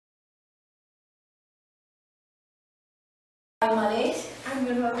I'm Anglès. I'm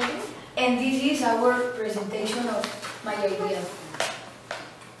Rodrigo. And this is our presentation of my idea.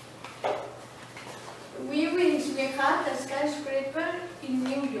 We wish we had a skyscraper in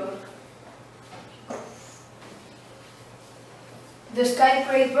New York. The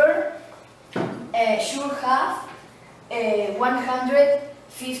skyscraper should have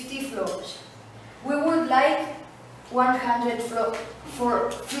 150 floors. We would like 100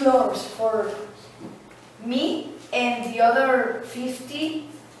 floors for me, and the other 50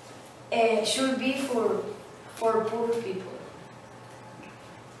 should be for poor people.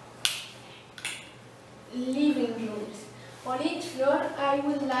 Living rooms. On each floor, I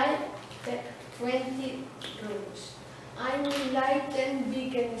would like 20 rooms. I would like 10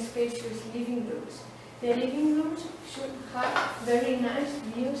 big and spacious living rooms. The living rooms should have very nice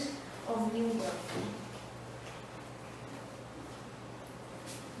views of New York.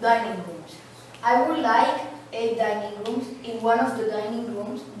 Dining rooms. I would like 8 dining rooms. In one of the dining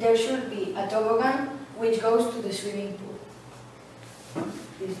rooms, there should be a toboggan which goes to the swimming pool.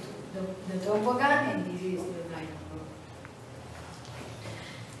 This is the toboggan, and this is the dining room.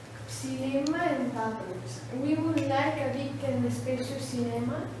 Cinema and bathrooms. We would like a big and spacious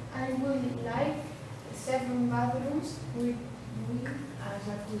cinema. I would like 7 bathrooms with a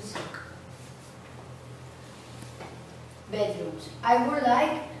jacuzzi. Bedrooms. I would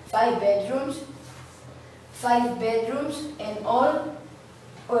like 5 bedrooms. 5 bedrooms, and all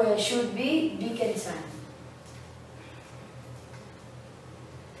should be big and sunny.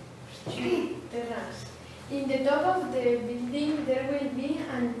 Terrace. In the top of the building there will be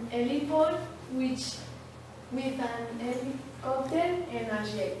an heliport with an helicopter and a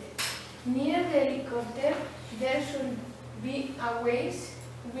jet. Near the helicopter there should be a ways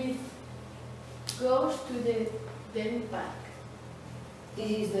which goes to the Delhi Park.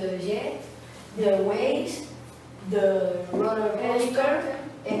 This is the jet, the waves, the roller coaster,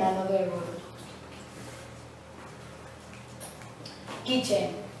 and another roller coaster.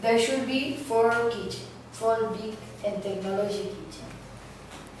 Kitchen. There should be 4 kitchens, 4 big and technology kitchens.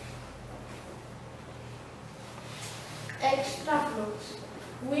 Extra floors.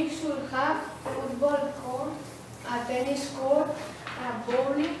 We should have football court, a tennis court, a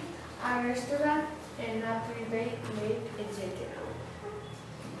bowling, a restaurant, and a private lake, etc.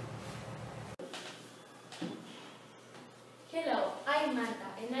 Hello, I'm Marta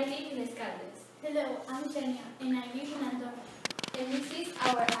and I live in Escaldes. Hello, I'm Tania and I live in Andorra. And this is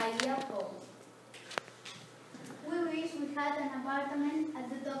our ideal home. We wish we had an apartment at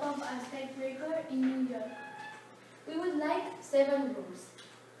the top of a skyscraper in New York. We would like 7 rooms.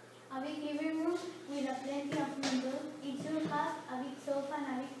 A big living room with a plenty of windows. It should have a big sofa and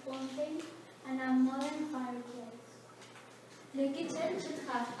a big fountain and a modern fireplace. The kitchen should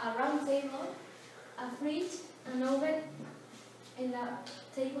have a round table, a fridge, an oven, and a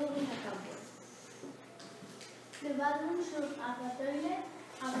table with a counter. The bathroom should have a toilet,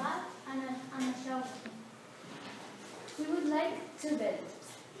 a bath, and a shower. We would like 2 bedrooms.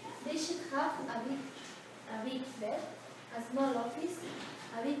 They should have a big bed, a small office,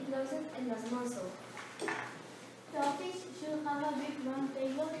 a big closet, and a small sofa. The office should have a big round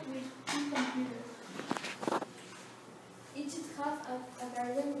table with 2 computers. It should have a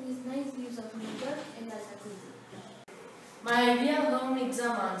garden with nice views of New York and a jacuzzi. My ideal home is a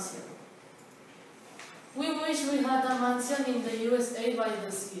mansion. We wish we had a mansion in the USA by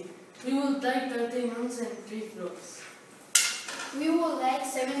the sea. We would like 13 rooms and 3 floors. We would like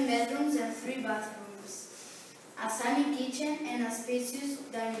 7 bedrooms and 3 bathrooms, a sunny kitchen and a spacious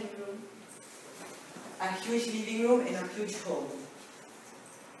dining room, a huge living room and a huge hall,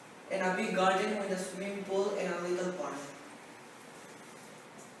 and a big garden with a swimming pool and a little park.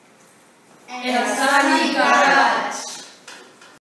 And a